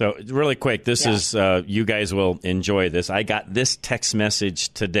 So really quick, this is, you guys will enjoy this. I got this text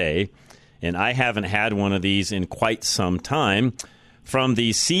message today, and I haven't had one of these in quite some time. From the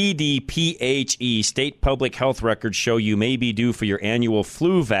CDPHE, state public health records show you may be due for your annual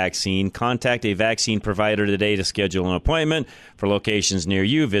flu vaccine. Contact a vaccine provider today to schedule an appointment. For locations near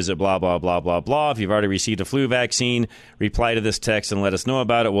you, visit blah, blah, blah, blah, blah. If you've already received a flu vaccine, reply to this text and let us know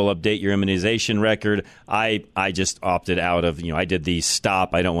about it. We'll update your immunization record. I just opted out of, I did the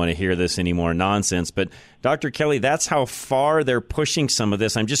stop. I don't want to hear this anymore nonsense. But Dr. Kelly, that's how far they're pushing some of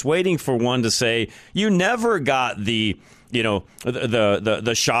this. I'm just waiting for one to say, you never got the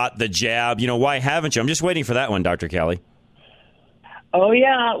the shot, the jab. Why haven't you? I'm just waiting for that one, Dr. Kelly. Oh,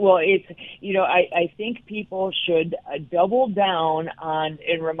 yeah. Well, it's, I think people should double down on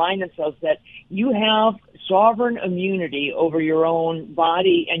and remind themselves that you have sovereign immunity over your own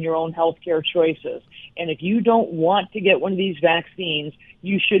body and your own healthcare choices. And if you don't want to get one of these vaccines,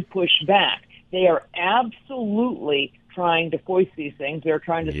 you should push back. They are absolutely trying to foist these things. They're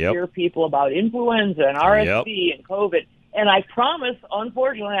trying to scare people about influenza and RSV and COVID. And I promise,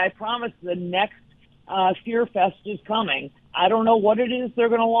 unfortunately, the next Fear Fest is coming. I don't know what it is they're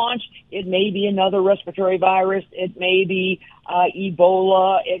going to launch. It may be another respiratory virus. It may be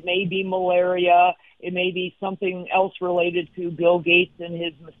Ebola. It may be malaria. It may be something else related to Bill Gates and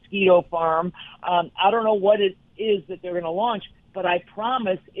his mosquito farm. I don't know what it is that they're going to launch, but I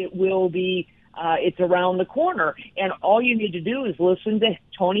promise it will be, it's around the corner. And all you need to do is listen to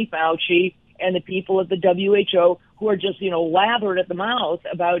Tony Fauci and the people at the WHO who are just, lathered at the mouth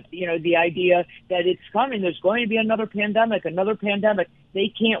about, the idea that it's coming. There's going to be another pandemic.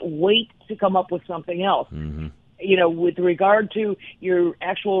 They can't wait to come up with something else. Mm-hmm. With regard to your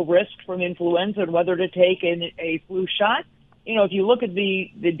actual risk from influenza and whether to take a flu shot, if you look at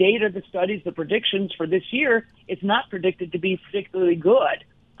the data, the studies, the predictions for this year, it's not predicted to be particularly good.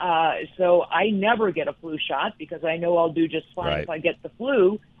 So I never get a flu shot because I know I'll do just fine if I get the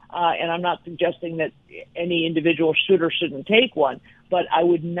flu. And I'm not suggesting that any individual should or shouldn't take one, but I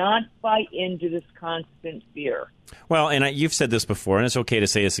would not buy into this constant fear. Well, and you've said this before, and it's okay to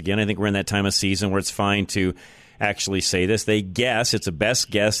say this again. I think we're in that time of season where it's fine to actually say this. They guess, it's a best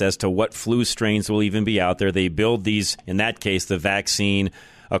guess as to what flu strains will even be out there. They build these, in that case, the vaccine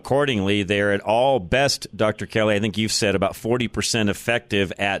accordingly. They're at all best, Dr. Kelly, I think you've said about 40%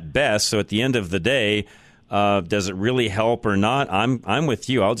 effective at best. So at the end of the day, does it really help or not? I'm with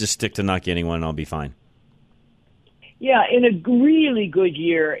you. I'll just stick to not getting one and I'll be fine. Yeah, in a really good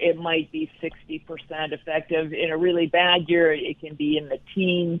year, it might be 60% effective. In a really bad year, it can be in the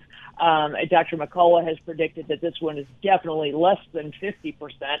teens. Dr. McCullough has predicted that this one is definitely less than 50%,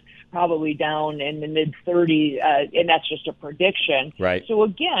 probably down in the mid-30s, and that's just a prediction. Right. So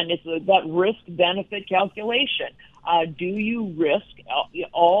again, it's that risk-benefit calculation. Do you risk?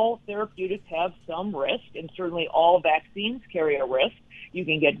 All therapeutics have some risk, and certainly all vaccines carry a risk. You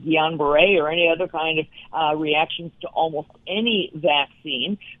can get Guillain-Barré or any other kind of reactions to almost any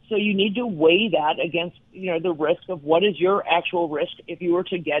vaccine. So you need to weigh that against, the risk of what is your actual risk if you were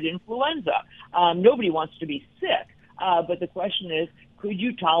to get influenza. Nobody wants to be sick, but the question is, could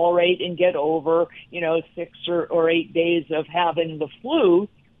you tolerate and get over, 6 or 8 days of having the flu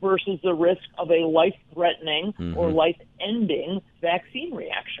versus the risk of a life-threatening or life-ending vaccine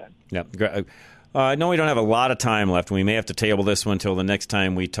reaction? Yeah. I know we don't have a lot of time left, and we may have to table this one until the next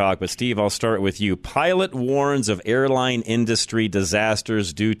time we talk. But, Steve, I'll start with you. Pilot warns of airline industry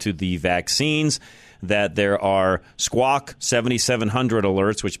disasters due to the vaccines, that there are Squawk 7700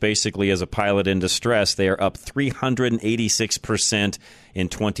 alerts, which basically is a pilot in distress. They are up 386% in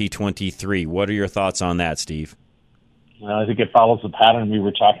 2023. What are your thoughts on that, Steve? Well, I think it follows the pattern we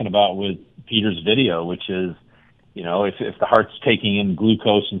were talking about with Peter's video, which is, if the heart's taking in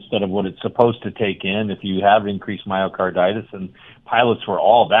glucose instead of what it's supposed to take in, if you have increased myocarditis, and pilots were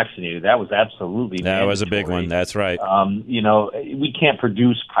all vaccinated, that was absolutely mandatory. Was a big one. That's right. We can't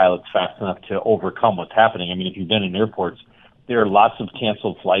produce pilots fast enough to overcome what's happening. I mean, if you've been in airports, there are lots of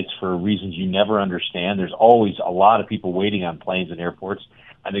canceled flights for reasons you never understand. There's always a lot of people waiting on planes in airports.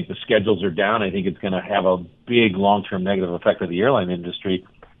 I think the schedules are down. I think it's going to have a big long-term negative effect on the airline industry.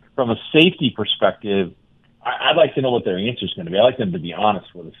 From a safety perspective, I'd like to know what their answer is going to be. I'd like them to be honest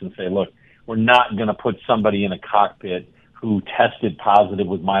with us and say, look, we're not going to put somebody in a cockpit who tested positive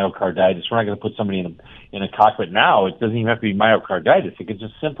with myocarditis. We're not going to put somebody in a cockpit now. It doesn't even have to be myocarditis. It could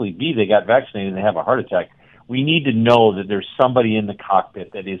just simply be they got vaccinated and they have a heart attack. We need to know that there's somebody in the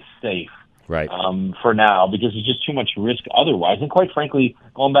cockpit that is safe. Right. For now, because it's just too much risk otherwise. And quite frankly,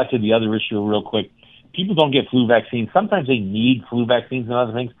 going back to the other issue real quick, people don't get flu vaccines. Sometimes they need flu vaccines and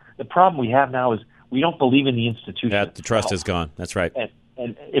other things. The problem we have now is we don't believe in the institution. Yeah, the trust is gone. That's right.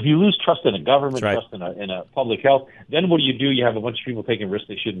 And if you lose trust in a government, right. trust in a public health, then what do? You have a bunch of people taking risks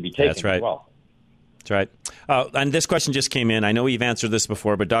they shouldn't be taking. That's right. As well. That's right. And this question just came in. I know we've answered this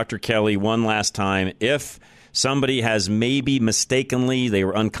before, but Dr. Kelly, one last time. If somebody has maybe mistakenly, they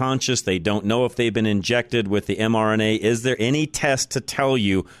were unconscious, they don't know if they've been injected with the mRNA, is there any test to tell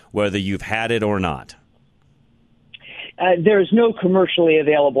you whether you've had it or not? There's no commercially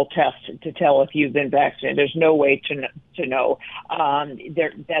available test to tell if you've been vaccinated. There's no way to know.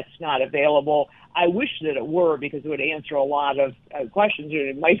 That's not available. I wish that it were, because it would answer a lot of questions.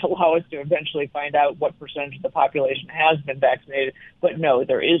 It might allow us to eventually find out what percentage of the population has been vaccinated. But no,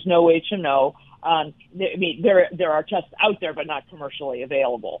 there is no way to know. There are tests out there, but not commercially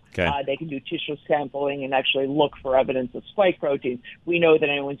available. Okay. They can do tissue sampling and actually look for evidence of spike proteins. We know that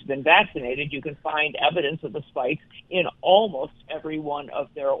anyone who's been vaccinated, you can find evidence of the spikes in almost every one of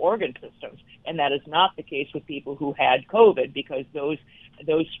their organ systems. And that is not the case with people who had COVID, because those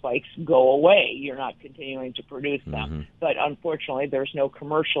spikes go away. You're not continuing to produce them. Mm-hmm. But unfortunately, there's no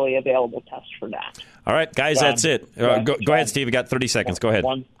commercially available test for that. All right, guys, that's it. Go ahead, Steve. You got 30 seconds. Go ahead.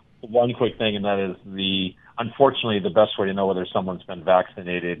 One quick thing, and that is unfortunately, the best way to know whether someone's been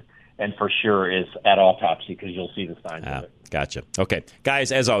vaccinated, and for sure, is at autopsy, because you'll see the signs of it. Gotcha. Okay.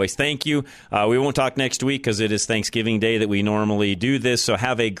 Guys, as always, thank you. We won't talk next week because it is Thanksgiving Day that we normally do this, so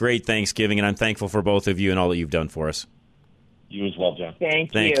have a great Thanksgiving, and I'm thankful for both of you and all that you've done for us. You as well, John.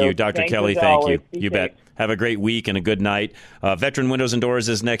 Thank you, Dr. Thanks Kelly. as Thank always. you. Be You safe. bet. Have a great week and a good night. Veteran Windows and Doors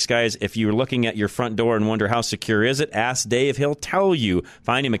is next, guys. If you're looking at your front door and wonder how secure is it, ask Dave. He'll tell you.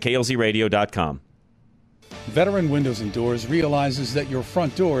 Find him at klzradio.com. Veteran Windows and Doors realizes that your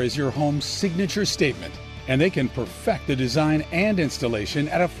front door is your home's signature statement, and they can perfect the design and installation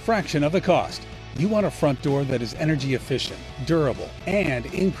at a fraction of the cost. You want a front door that is energy efficient, durable, and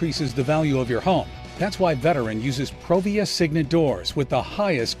increases the value of your home. That's why Veteran uses Provia Signet doors with the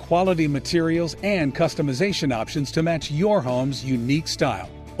highest quality materials and customization options to match your home's unique style.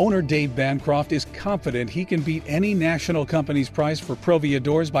 Owner Dave Bancroft is confident he can beat any national company's price for Provia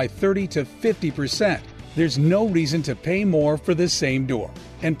doors by 30 to 50%. There's no reason to pay more for the same door.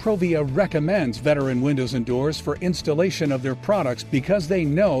 And Provia recommends Veteran Windows and Doors for installation of their products because they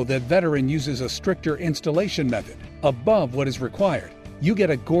know that Veteran uses a stricter installation method above what is required. You get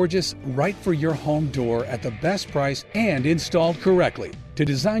a gorgeous, right for your home door at the best price and installed correctly. To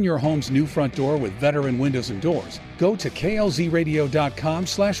design your home's new front door with Veteran Windows and Doors, go to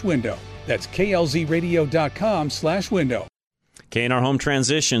klzradio.com/window. That's klzradio.com/window. K&R Home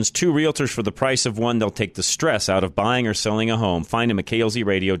Transitions, 2 realtors for the price of one. They'll take the stress out of buying or selling a home. Find them at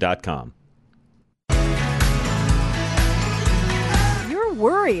klzradio.com. You're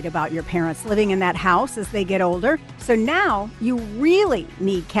worried about your parents living in that house as they get older, so now you really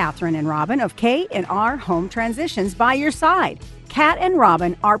need Catherine and Robin of K&R Home Transitions by your side. Kat and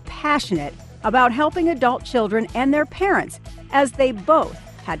Robin are passionate about helping adult children and their parents as they both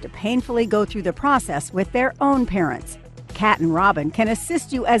had to painfully go through the process with their own parents. Kat and Robin can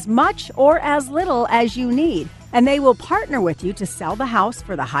assist you as much or as little as you need, and they will partner with you to sell the house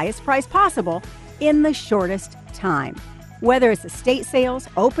for the highest price possible in the shortest time. Whether it's estate sales,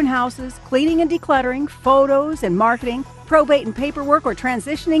 open houses, cleaning and decluttering, photos and marketing, probate and paperwork, or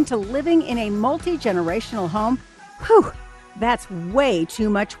transitioning to living in a multi-generational home, whew, that's way too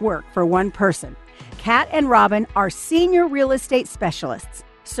much work for one person. Kat and Robin are senior real estate specialists,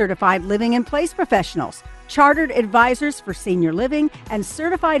 certified living in place professionals, chartered advisors for senior living, and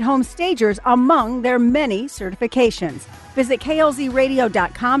certified home stagers among their many certifications. Visit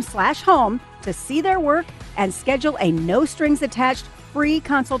klzradio.com/home to see their work and schedule a no-strings-attached free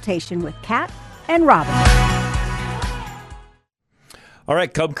consultation with Kat and Robin. All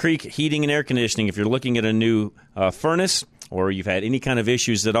right, Cub Creek Heating and Air Conditioning. If you're looking at a new furnace or you've had any kind of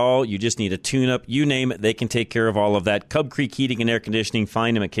issues at all, you just need a tune-up, you name it, they can take care of all of that. Cub Creek Heating and Air Conditioning.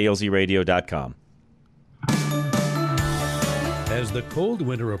 Find them at klzradio.com. As the cold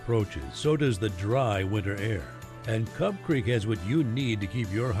winter approaches, so does the dry winter air. And Cub Creek has what you need to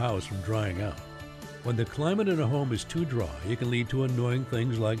keep your house from drying out. When the climate in a home is too dry, it can lead to annoying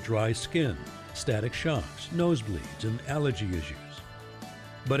things like dry skin, static shocks, nosebleeds, and allergy issues.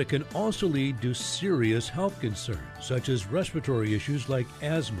 But it can also lead to serious health concerns, such as respiratory issues like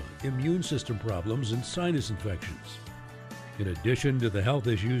asthma, immune system problems, and sinus infections. In addition to the health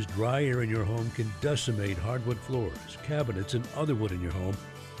issues, dry air in your home can decimate hardwood floors, cabinets, and other wood in your home,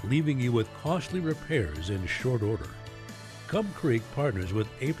 leaving you with costly repairs in short order. Cub Creek partners with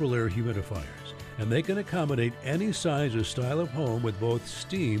April Air Humidifiers, and they can accommodate any size or style of home with both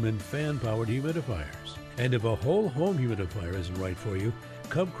steam and fan-powered humidifiers. And if a whole home humidifier isn't right for you,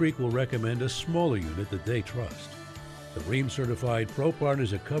 Cub Creek will recommend a smaller unit that they trust. The Rheem-certified pro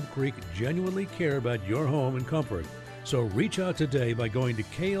partners at Cub Creek genuinely care about your home and comfort. So reach out today by going to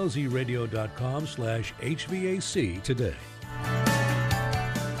klzradio.com/HVAC today.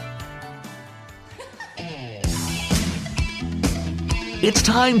 It's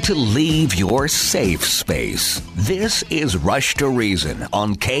time to leave your safe space. This is Rush to Reason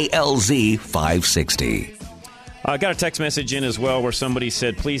on KLZ 560. I got a text message in as well where somebody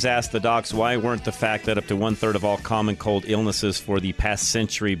said, please ask the docs why weren't the fact that up to 1/3 of all common cold illnesses for the past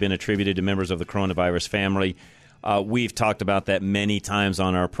century been attributed to members of the coronavirus family. We've talked about that many times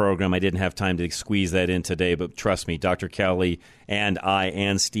on our program. I didn't have time to squeeze that in today, but trust me, Dr. Kelly and I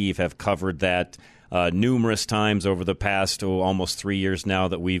and Steve have covered that numerous times over the past almost 3 years now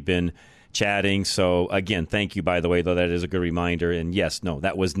that we've been chatting. So, again, thank you, by the way, though that is a good reminder. And, yes, no,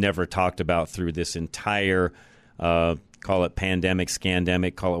 that was never talked about through this entire call it pandemic,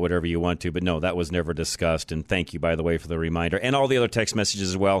 scandemic, call it whatever you want to. But, no, that was never discussed. And thank you, by the way, for the reminder. And all the other text messages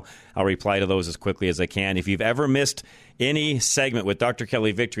as well. I'll reply to those as quickly as I can. If you've ever missed any segment with Dr.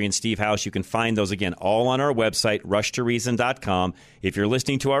 Kelly Victory and Steve House, you can find those, again, all on our website, rushtoreason.com. If you're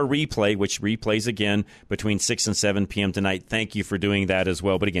listening to our replay, which replays again between 6 and 7 p.m. tonight, thank you for doing that as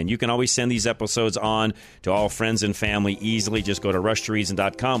well. But again, you can always send these episodes on to all friends and family easily. Just go to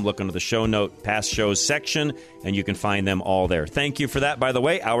rushtoreason.com, look under the show note, past shows section, and you can find them them all there. Thank you for that, by the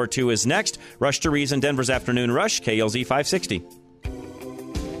way. Hour 2 is next. Rush to Reason, Denver's Afternoon Rush, KLZ 560.